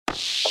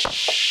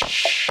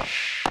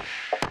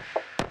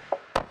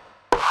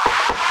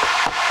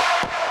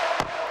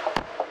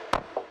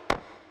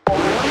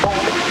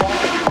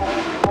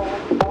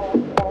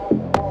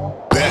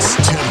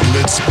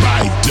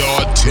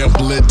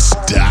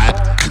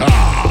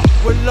DawTemplates.com.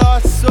 We're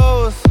lost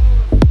souls,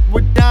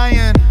 we're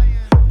dying,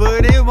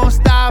 but it won't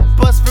stop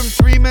us from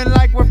dreaming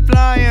like we're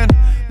flying,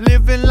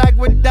 living like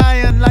we're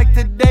dying, like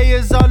today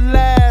is our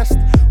last.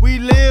 We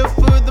live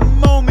for the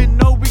moment,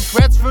 no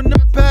regrets from the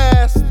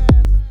past.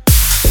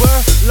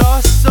 We're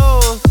lost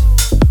souls,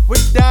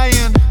 we're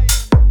dying,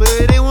 but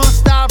it won't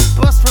stop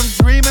us from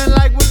dreaming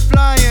like we're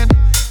flying,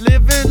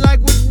 living like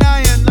we're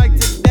dying, like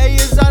today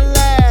is our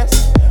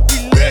last. We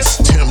live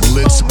Best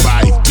templates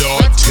by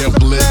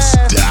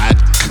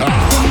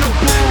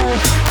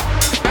DawTemplates.com.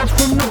 That's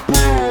from the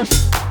past.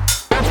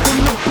 That's from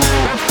the past.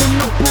 That's from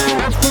the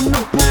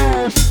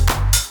past.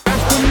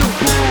 That's from the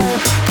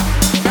past.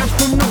 That's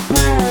from the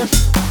past.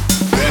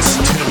 Best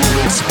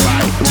templates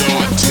by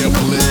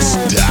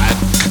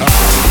DawTemplates.com.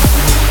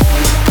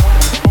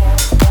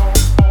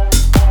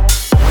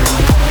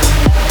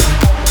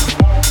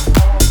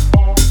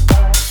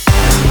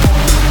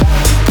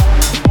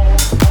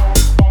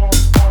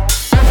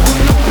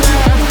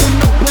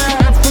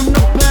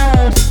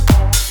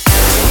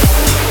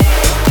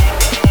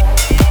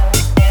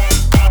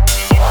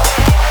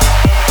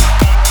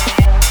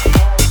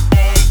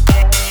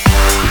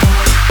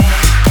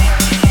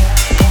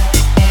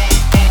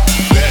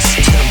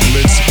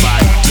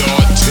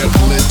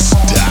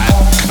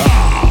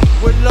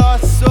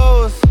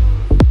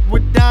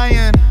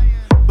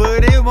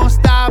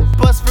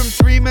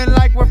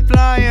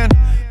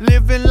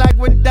 Living like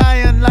we're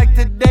dying, like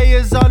today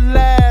is our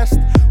last.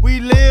 We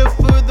live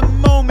for the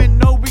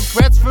moment, no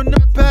regrets from the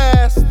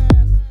past.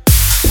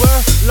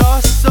 We're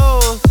lost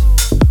souls,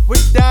 we're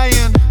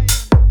dying,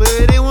 but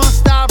it won't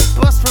stop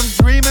us from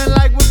dreaming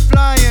like we're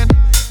flying,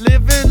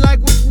 living like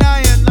we're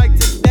dying, like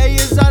today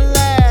is our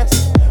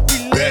last. We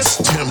live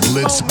Best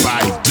templates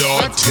by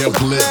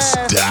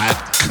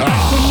DawTemplates.com.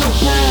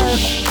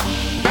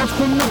 That's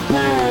from the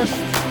past.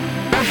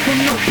 That's from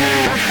the past.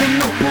 That's from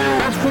the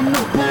past. That's from the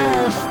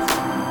past.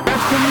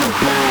 That's from the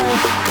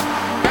past.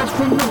 That's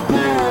from the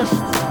past.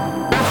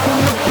 That's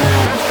from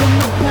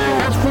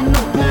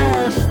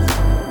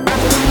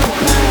the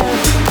past.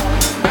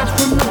 That's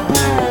from the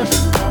past.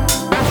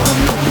 That's from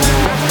the past. That's from the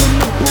past.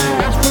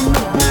 That's from the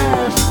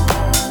past.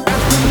 That's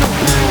from the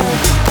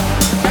past.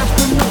 That's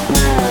from the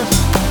past.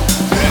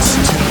 Best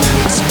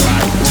templates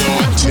by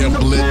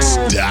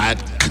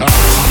DawTemplates.com.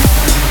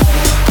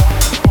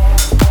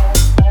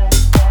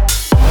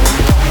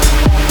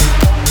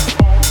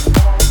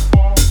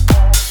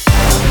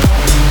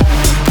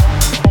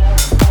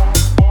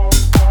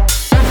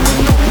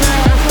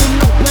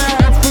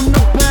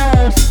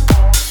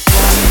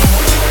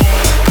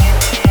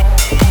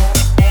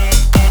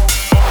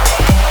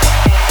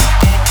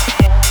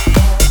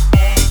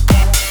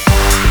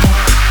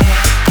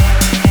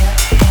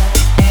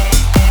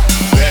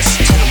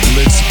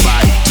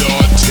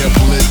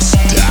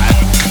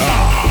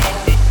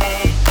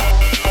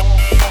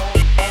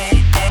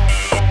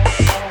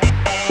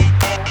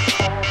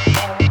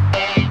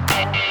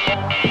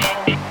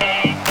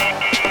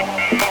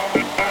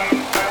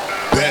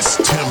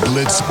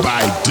 Templates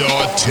by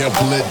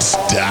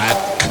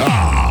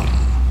DawTemplates.com.